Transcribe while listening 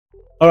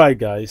Alright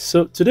guys,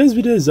 so today's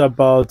video is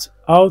about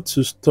how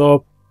to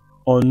stop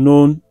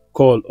unknown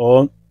call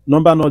or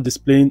number not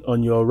displaying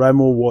on your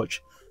Oraimo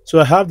watch.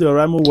 So I have the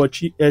Oraimo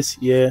Watch ES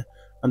here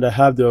and I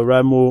have the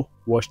Oraimo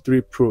Watch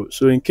 3 Pro.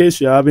 So in case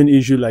you're having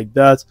issue like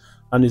that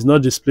and it's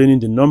not displaying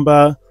the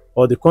number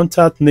or the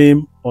contact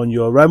name on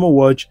your Oraimo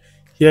watch,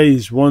 here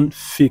is one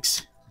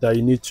fix that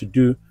you need to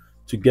do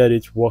to get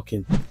it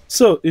working.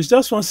 So it's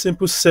just one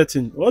simple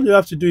setting. All you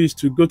have to do is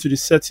to go to the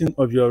setting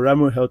of your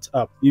Oraimo Health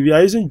app. If you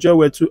are using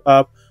Joyware 2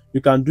 app,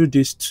 you can do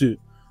this too.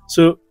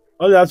 So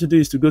all you have to do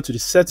is to go to the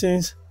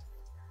settings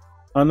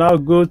and now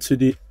go to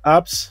the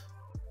apps.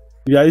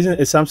 If you are using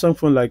a Samsung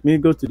phone like me,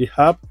 go to the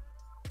app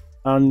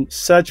and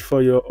search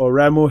for your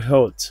Oraimo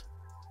Health.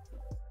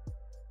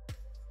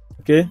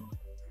 Okay,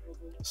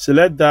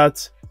 select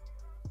that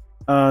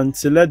and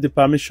select the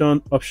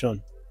permission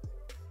option.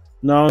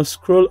 Now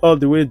scroll all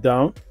the way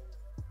down.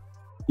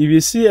 If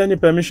you see any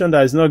permission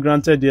that is not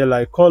granted here,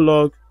 like call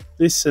log,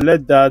 please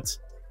select that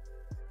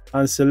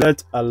and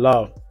select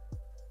allow.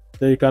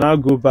 Then you can now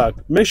go back.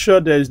 Make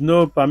sure there is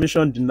no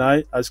permission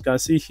denied. As you can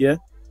see here,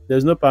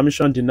 there's no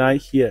permission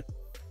denied here.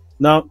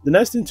 Now the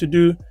next thing to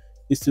do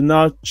is to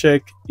now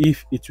check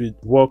if it will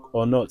work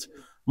or not.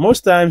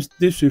 Most times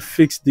this will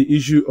fix the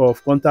issue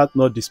of contact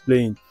not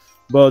displaying,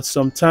 but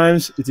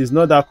sometimes it is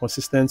not that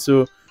consistent,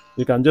 so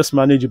you can just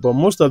manage it. But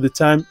most of the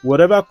time,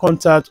 whatever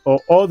contact or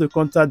all the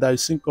contact that you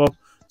sync up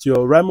to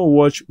your Oraimo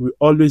watch will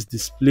always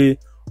display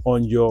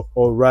on your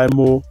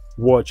Oraimo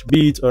watch,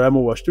 be it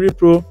Oraimo Watch 3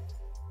 Pro,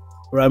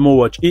 Oraimo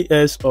Watch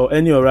ES, or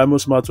any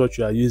Oraimo smartwatch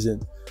you are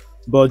using.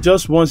 But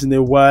just once in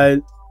a while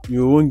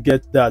you won't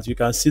get that. You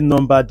can see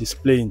number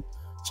displaying.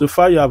 So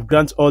far you have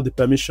granted all the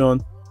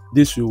permission,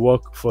 this will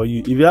work for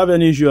you. If you have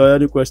any issue or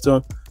any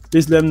question,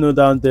 please let me know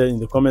down there in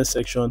the comment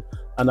section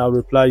and I'll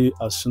reply you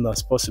as soon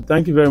as possible.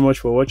 Thank you very much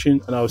for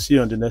watching and I'll see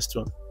you on the next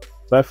one.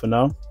 Bye for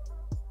now.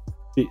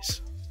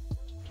 Peace.